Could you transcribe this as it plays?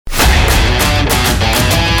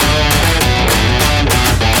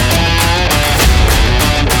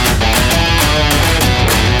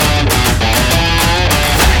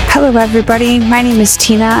Hello everybody, my name is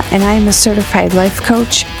Tina and I am a certified life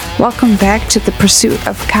coach. Welcome back to the Pursuit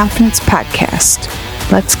of Confidence podcast.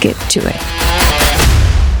 Let's get to it.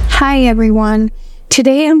 Hi everyone.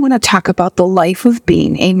 Today I'm going to talk about the life of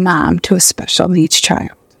being a mom to a special needs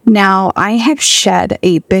child. Now, I have shed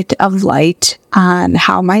a bit of light on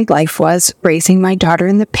how my life was raising my daughter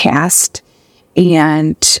in the past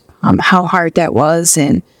and how hard that was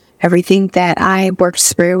and everything that I worked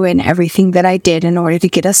through and everything that I did in order to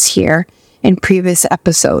get us here in previous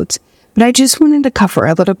episodes. But I just wanted to cover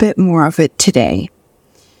a little bit more of it today.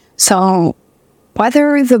 So,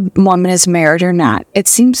 whether the woman is married or not, it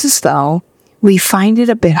seems as though we find it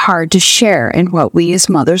a bit hard to share in what we as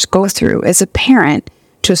mothers go through as a parent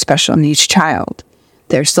to a special needs child.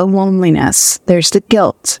 There's the loneliness, there's the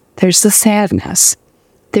guilt, there's the sadness,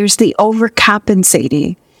 there's the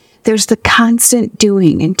overcompensating, there's the constant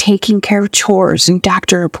doing and taking care of chores and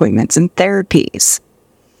doctor appointments and therapies.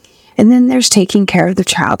 And then there's taking care of the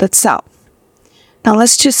child itself. Now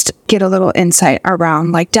let's just get a little insight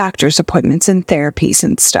around like doctor's appointments and therapies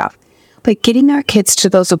and stuff. Like getting our kids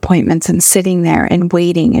to those appointments and sitting there and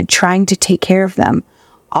waiting and trying to take care of them,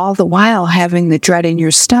 all the while having the dread in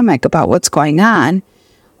your stomach about what's going on,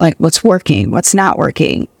 like what's working, what's not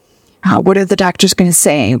working. What are the doctors going to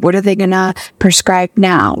say? What are they going to prescribe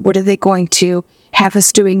now? What are they going to have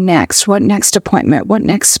us doing next? What next appointment? What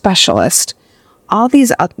next specialist? All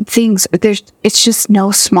these things, it's just no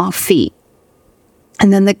small feat.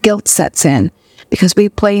 And then the guilt sets in because we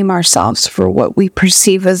blame ourselves for what we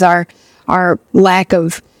perceive as our lack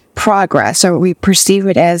of progress, or we perceive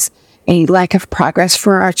it as a lack of progress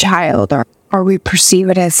for our child, or we perceive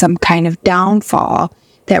it as some kind of downfall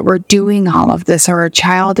that we're doing all of this, or our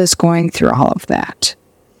child is going through all of that.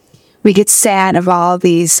 We get sad of all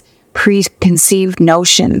these preconceived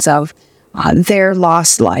notions of their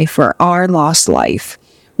lost life or our lost life.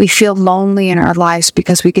 We feel lonely in our lives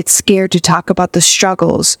because we get scared to talk about the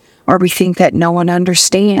struggles, or we think that no one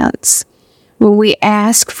understands. When we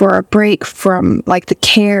ask for a break from like the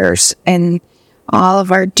cares and all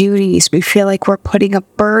of our duties, we feel like we're putting a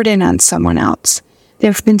burden on someone else.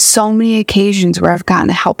 There have been so many occasions where I've gotten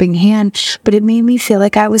a helping hand, but it made me feel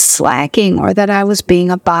like I was slacking or that I was being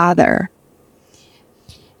a bother.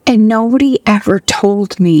 And nobody ever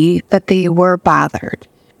told me that they were bothered.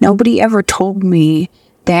 Nobody ever told me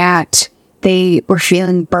that they were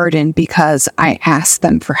feeling burdened because I asked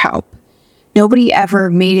them for help. Nobody ever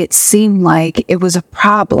made it seem like it was a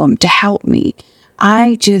problem to help me.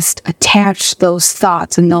 I just attached those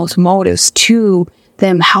thoughts and those motives to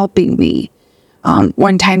them helping me.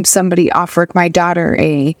 One time somebody offered my daughter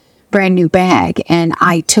a brand new bag, and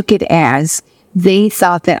I took it as they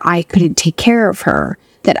thought that I couldn't take care of her,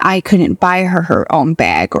 that I couldn't buy her own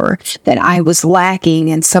bag, or that I was lacking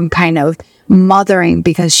in some kind of mothering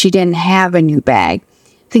because she didn't have a new bag,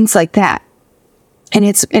 things like that. And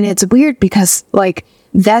it's weird because like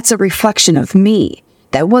that's a reflection of me.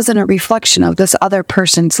 That wasn't a reflection of this other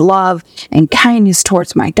person's love and kindness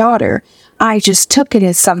towards my daughter. I just took it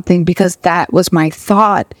as something because that was my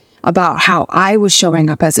thought about how I was showing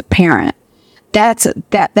up as a parent. That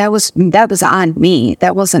was on me.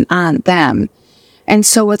 That wasn't on them. And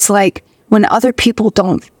so it's like when other people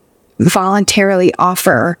don't voluntarily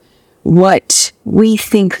offer what we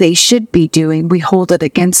think they should be doing, we hold it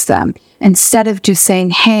against them. Instead of just saying,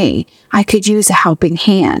 hey, I could use a helping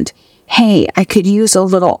hand. Hey, I could use a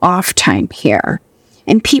little off time here.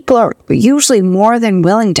 And people are usually more than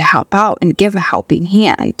willing to help out and give a helping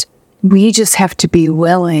hand. We just have to be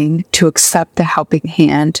willing to accept the helping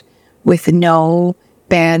hand with no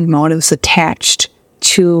bad motives attached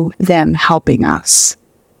to them helping us.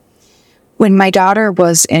 When my daughter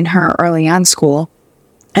was in her early on school,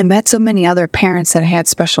 I met so many other parents that had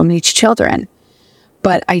special needs children,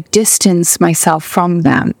 but I distanced myself from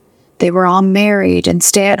them. They were all married and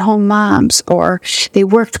stay-at-home moms, or they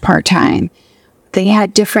worked part-time. They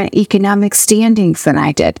had different economic standings than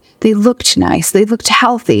I did. They looked nice. They looked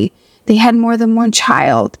healthy. They had more than one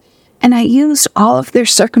child. And I used all of their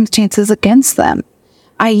circumstances against them.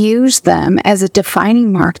 I used them as a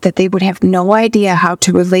defining mark that they would have no idea how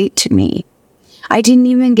to relate to me. I didn't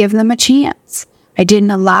even give them a chance. I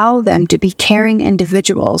didn't allow them to be caring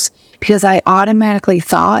individuals because I automatically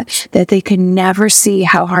thought that they could never see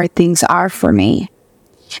how hard things are for me.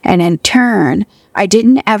 And in turn, I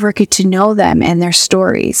didn't ever get to know them and their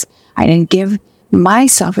stories. I didn't give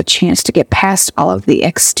myself a chance to get past all of the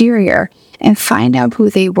exterior and find out who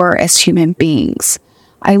they were as human beings.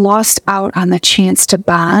 I lost out on the chance to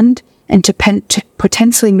bond and to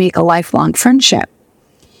potentially make a lifelong friendship.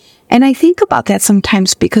 And I think about that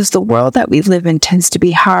sometimes because the world that we live in tends to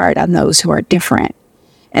be hard on those who are different.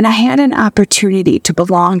 and I had an opportunity to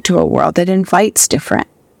belong to a world that invites different.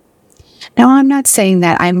 Now, I'm not saying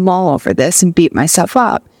that I mull over this and beat myself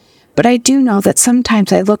up, but I do know that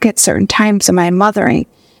sometimes I look at certain times in my mothering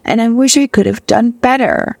and I wish I could have done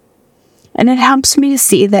better. And it helps me to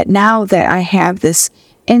see that now that I have this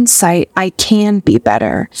insight, I can be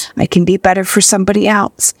better. I can be better for somebody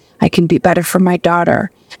else. I can be better for my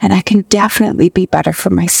daughter. And I can definitely be better for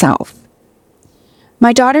myself.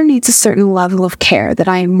 My daughter needs a certain level of care that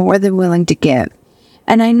I am more than willing to give.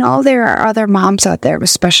 And I know there are other moms out there with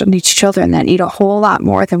special needs children that need a whole lot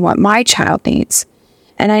more than what my child needs.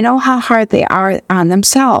 And I know how hard they are on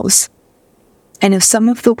themselves. And if some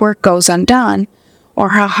of the work goes undone, or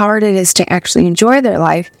how hard it is to actually enjoy their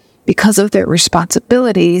life because of their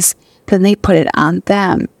responsibilities, then they put it on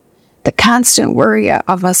them. The constant worry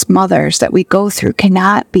of us mothers that we go through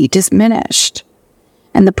cannot be diminished.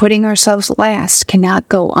 And the putting ourselves last cannot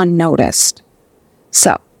go unnoticed.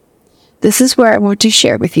 So, this is where I want to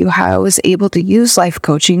share with you how I was able to use life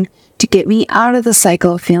coaching to get me out of the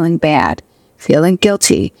cycle of feeling bad, feeling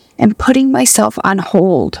guilty, and putting myself on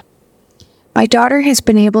hold. My daughter has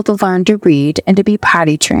been able to learn to read and to be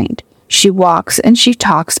potty trained. She walks and she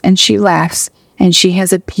talks and she laughs, and she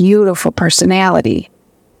has a beautiful personality.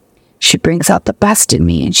 She brings out the best in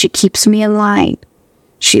me and she keeps me in line.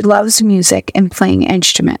 She loves music and playing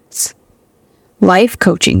instruments. Life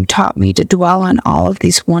coaching taught me to dwell on all of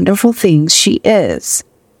these wonderful things she is,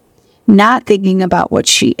 not thinking about what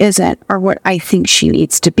she isn't or what I think she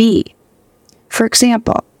needs to be. For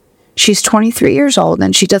example, she's 23 years old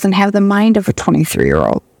and she doesn't have the mind of a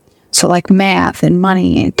 23-year-old. So like math and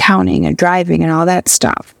money and counting and driving and all that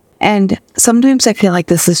stuff. And sometimes I feel like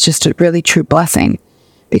this is just a really true blessing,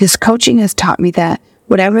 because coaching has taught me that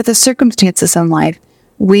whatever the circumstances in life,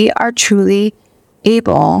 we are truly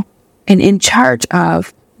able and in charge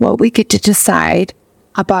of what we get to decide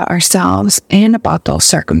about ourselves and about those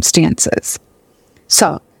circumstances.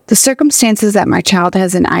 So, the circumstances that my child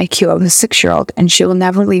has an IQ of a 6-year-old and she will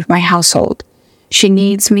never leave my household. She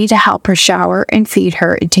needs me to help her shower and feed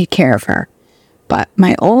her and take care of her. But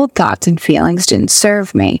my old thoughts and feelings didn't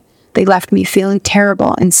serve me. They left me feeling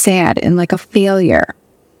terrible and sad and like a failure.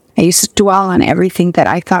 I used to dwell on everything that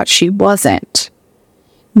I thought she wasn't.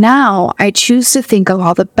 Now, I choose to think of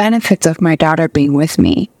all the benefits of my daughter being with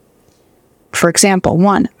me. For example,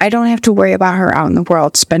 1, I don't have to worry about her out in the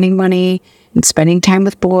world spending money and spending time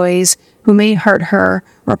with boys who may hurt her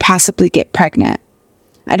or possibly get pregnant.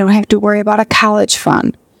 I don't have to worry about a college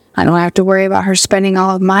fund. I don't have to worry about her spending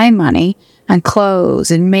all of my money on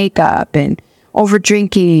clothes and makeup and over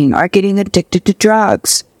drinking or getting addicted to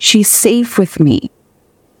drugs. She's safe with me.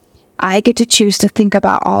 I get to choose to think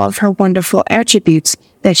about all of her wonderful attributes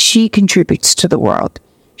that she contributes to the world.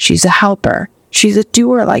 She's a helper. She's a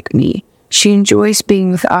doer like me. She enjoys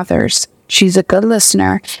being with others. She's a good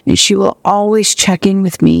listener, and she will always check in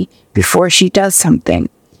with me before she does something.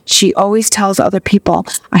 She always tells other people,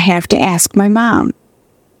 I have to ask my mom.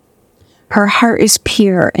 Her heart is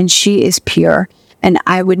pure, and she is pure, and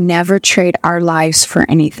I would never trade our lives for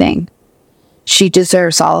anything. She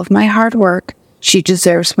deserves all of my hard work. She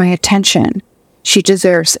deserves my attention. She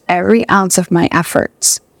deserves every ounce of my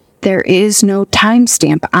efforts. There is no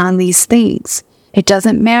timestamp on these things. It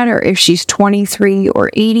doesn't matter if she's 23 or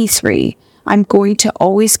 83. I'm going to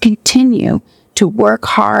always continue to work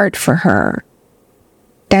hard for her.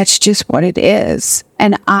 That's just what it is.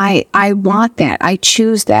 And I want that. I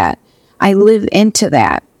choose that. I live into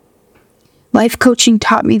that. Life coaching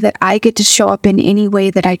taught me that I get to show up in any way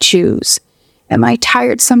that I choose. Am I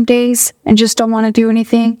tired some days and just don't want to do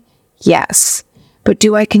anything? Yes. But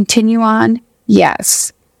do I continue on?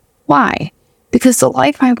 Yes. Why? Because the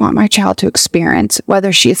life I want my child to experience,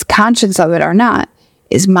 whether she is conscious of it or not,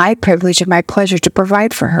 is my privilege and my pleasure to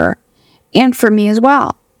provide for her, and for me as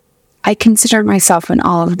well. I consider myself in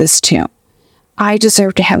all of this too. I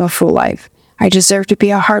deserve to have a full life. I deserve to be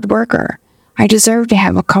a hard worker. I deserve to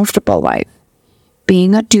have a comfortable life.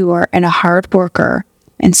 Being a doer and a hard worker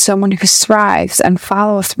and someone who thrives on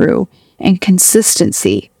follow-through and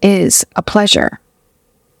consistency is a pleasure.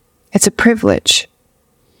 It's a privilege.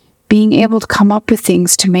 Being able to come up with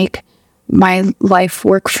things to make my life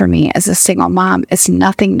work for me as a single mom is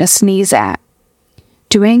nothing to sneeze at.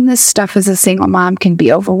 Doing this stuff as a single mom can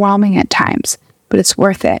be overwhelming at times, but it's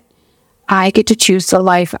worth it. I get to choose the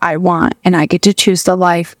life I want, and I get to choose the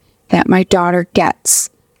life that my daughter gets.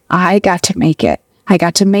 I got to make it. I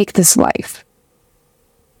got to make this life.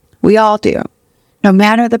 We all do. No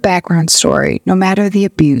matter the background story, no matter the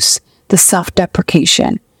abuse, the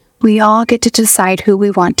self-deprecation, we all get to decide who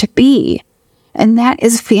we want to be. And that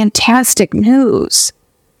is fantastic news.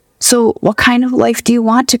 So what kind of life do you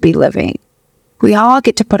want to be living? We all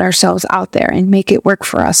get to put ourselves out there and make it work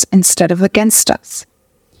for us instead of against us.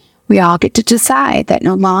 We all get to decide that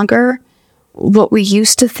no longer what we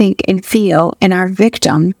used to think and feel in our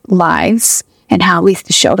victim lives and how we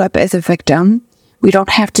showed up as a victim, we don't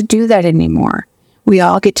have to do that anymore. We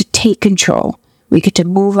all get to take control. We get to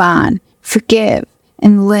move on, forgive,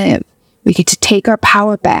 and live. We get to take our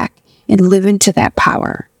power back and live into that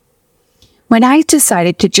power. When I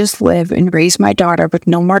decided to just live and raise my daughter with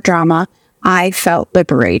no more drama, I felt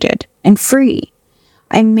liberated and free.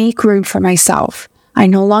 I make room for myself. I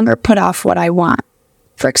no longer put off what I want.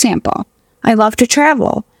 For example, I love to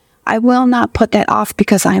travel. I will not put that off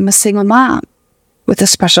because I am a single mom with a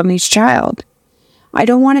special needs child. I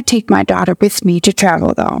don't want to take my daughter with me to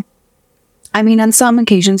travel though. I mean, on some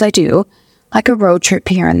occasions I do, like a road trip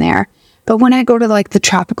here and there. But when I go to like the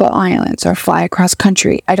tropical islands or fly across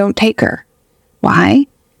country, I don't take her. Why?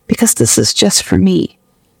 Because this is just for me.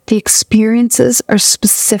 The experiences are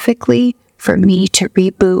specifically for me to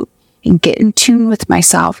reboot and get in tune with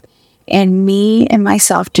myself and me and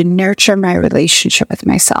myself to nurture my relationship with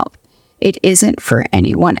myself. It isn't for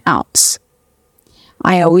anyone else.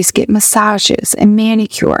 I always get massages and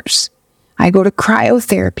manicures. I go to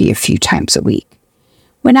cryotherapy a few times a week.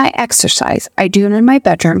 When I exercise, I do it in my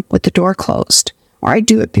bedroom with the door closed, or I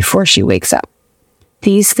do it before she wakes up.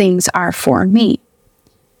 These things are for me.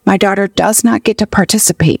 My daughter does not get to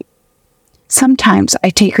participate. Sometimes I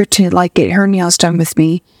take her to get her nails done with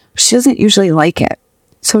me. She doesn't usually like it.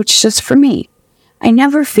 So it's just for me. I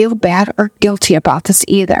never feel bad or guilty about this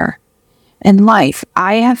either. In life,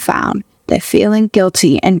 I have found that feeling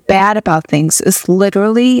guilty and bad about things is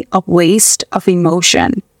literally a waste of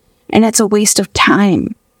emotion. And it's a waste of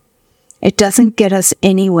time. It doesn't get us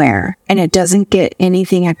anywhere. And it doesn't get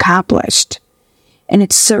anything accomplished. And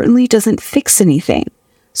it certainly doesn't fix anything.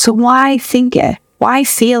 So why think it? Why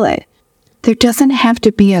feel it? There doesn't have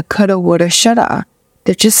to be a coulda, woulda, shoulda.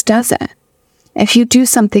 There just doesn't. If you do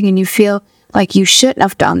something and you feel like you shouldn't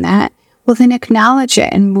have done that, well then acknowledge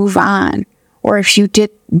it and move on. Or if you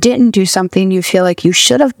didn't do something, you feel like you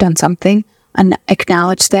should have done something, and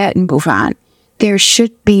acknowledge that and move on. There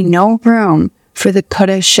should be no room for the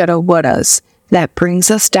coulda, shoulda, wouldas. That brings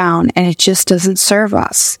us down and it just doesn't serve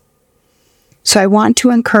us. So I want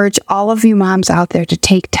to encourage all of you moms out there to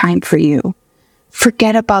take time for you.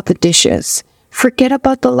 Forget about the dishes. Forget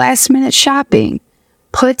about the last minute shopping.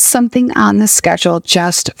 Put something on the schedule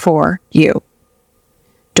just for you.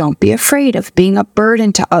 Don't be afraid of being a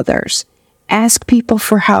burden to others. Ask people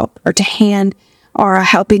for help or a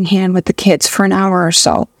helping hand with the kids for an hour or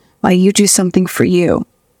so while you do something for you.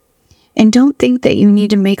 And don't think that you need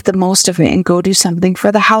to make the most of it and go do something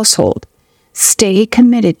for the household. Stay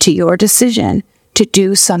committed to your decision to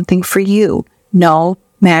do something for you, no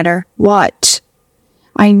matter what.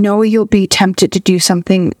 I know you'll be tempted to do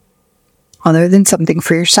something other than something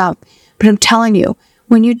for yourself, but I'm telling you,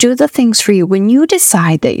 when you do the things for you, when you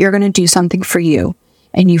decide that you're going to do something for you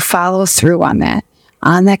and you follow through on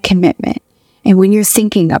that commitment, and when you're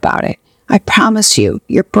thinking about it, I promise you,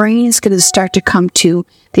 your brain is going to start to come to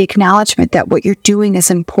the acknowledgement that what you're doing is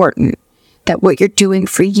important, that what you're doing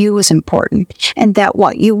for you is important, and that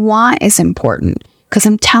what you want is important. Because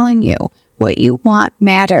I'm telling you, what you want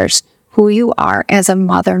matters. Who you are as a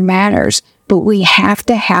mother matters. But we have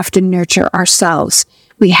to nurture ourselves.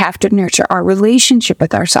 We have to nurture our relationship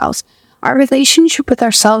with ourselves. Our relationship with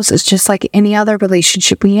ourselves is just like any other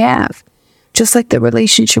relationship we have. Just like the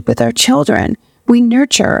relationship with our children. We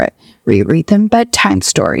nurture it. We read them bedtime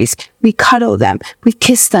stories. We cuddle them. We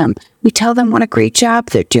kiss them. We tell them what a great job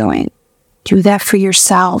they're doing. Do that for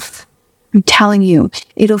yourself. I'm telling you,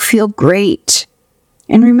 it'll feel great.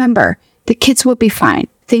 And remember, the kids will be fine.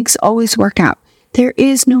 Things always work out. There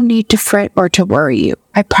is no need to fret or to worry you.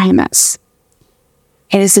 I promise.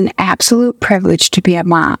 It is an absolute privilege to be a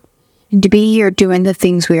mom and to be here doing the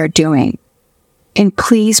things we are doing. And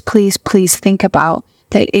please, please, please think about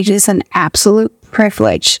that it is an absolute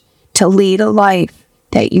privilege to lead a life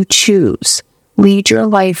that you choose. Lead your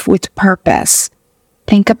life with purpose.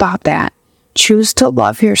 Think about that. Choose to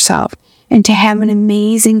love yourself and to have an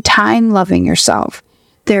amazing time loving yourself.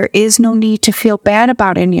 There is no need to feel bad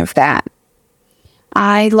about any of that.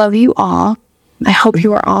 I love you all. I hope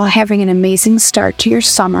you are all having an amazing start to your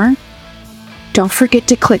summer. Don't forget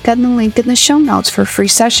to click on the link in the show notes for a free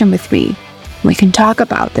session with me. We can talk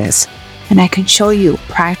about this, and I can show you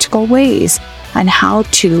practical ways on how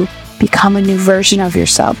to become a new version of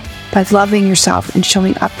yourself by loving yourself and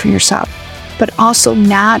showing up for yourself, but also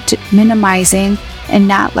not minimizing and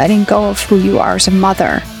not letting go of who you are as a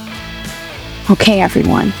mother. Okay,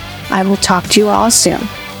 everyone, I will talk to you all soon.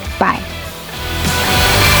 Bye.